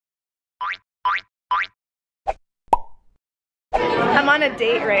I'm on a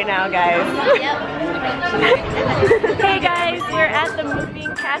date right now, guys. Hey guys, we're at the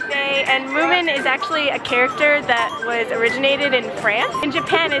Moomin Cafe, and Moomin is actually a character that was originated in France. In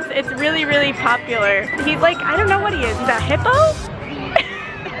Japan, it's really, really popular. He's like, I don't know what he is. He's a hippo?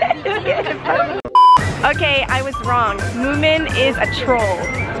 Is he a hippo? Okay, I was wrong. Moomin is a troll.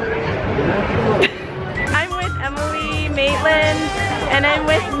 I'm with Emily, Maitland, and I'm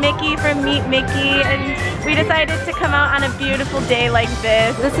with Miki from Meet Miki, and we decided to come out on a beautiful day like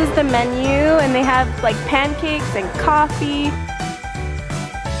this. This is the menu, and they have like pancakes and coffee.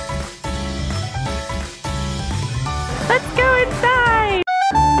 Let's go inside!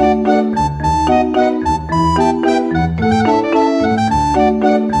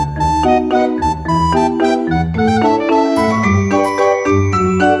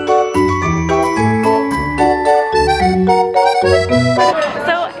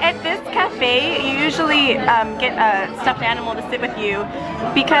 Get a stuffed animal to sit with you,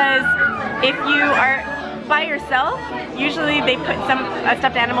 because if you are by yourself, usually they put a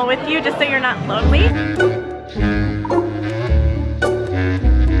stuffed animal with you just so you're not lonely.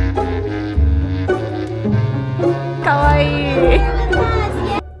 Kawaii.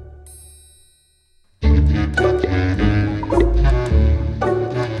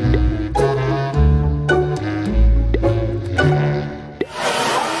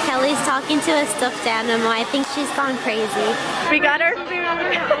 To a stuffed animal. I think she's gone crazy. We got our food.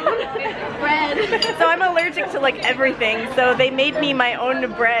 Bread. So I'm allergic to like everything, so they made me my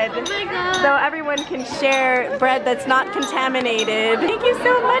own bread. Oh my God. So everyone can share bread that's not contaminated. Thank you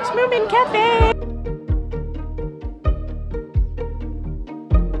so much, Moomin Cafe.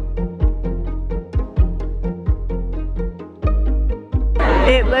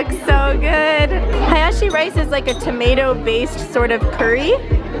 It looks so good. Hayashi rice is like a tomato-based sort of curry.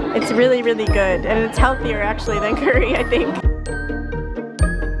 It's really, really good, and it's healthier actually than curry, I think.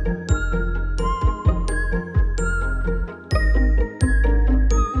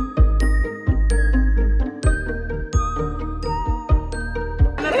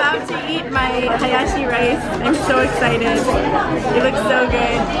 I'm about to eat my Hayashi rice. I'm so excited. It looks so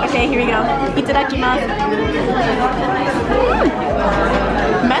good. Okay, here we go. Itadakimasu.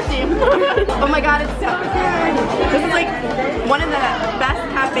 Messy. Oh my God, it's so good. This is like one of the best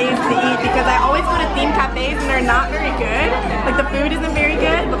cafes to eat, because I always go to theme cafes and they're not very good. Like the food isn't very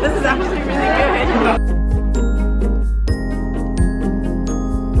good, but this is actually really good.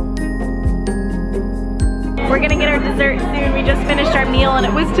 We're gonna get our dessert soon. We just finished our meal and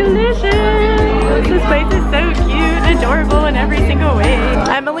it was delicious. This place is so cute, adorable in every single way.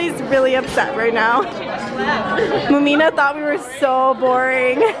 Emily's really upset right now. Mumina thought we were so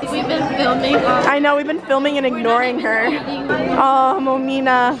boring. We've been filming. I know, we've been filming and ignoring her. Oh,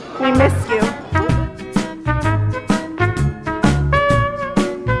 Mumina, we miss you.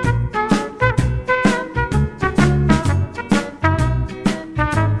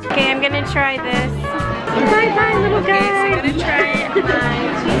 Okay, I'm gonna try this. Bye, little guy. Okay, so I'm gonna try it.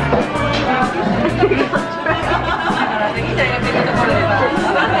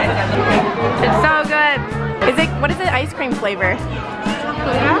 It's so good. Is it, what is it, ice cream flavor?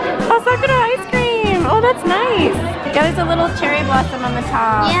 Oh, sakura ice cream. Oh, that's nice. Yeah, there's a little cherry blossom on the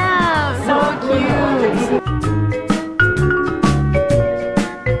top. Yeah. So cute.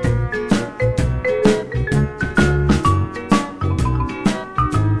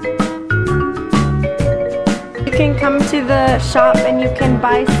 You can come to the shop and you can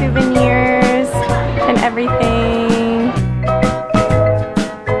buy souvenirs and everything.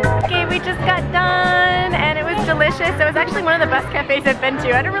 Okay, we just got done and it was delicious. It was actually one of the best cafes I've been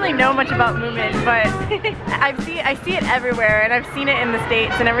to. I don't really know much about Moomin, but I see it everywhere, and I've seen it in the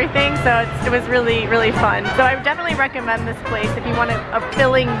States and everything, so it was really, really fun. So I would definitely recommend this place if you want a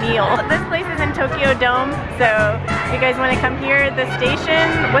filling meal. This place is in Tokyo Dome, so if you guys want to come here, the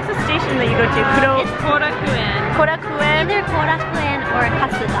station, what's the station that you go to? It's Korakuen. Korakuen? Either Korakuen or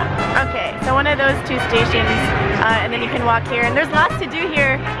Kasuga. Okay, so one of those two stations, and then you can walk here. And there's lots to do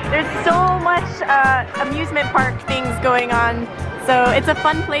here. There's so much amusement park things going on. So it's a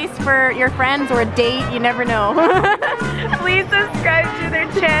fun place for your friends or a date, you never know. Please subscribe to their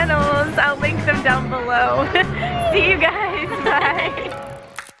channels. I'll link them down below. See you guys, bye.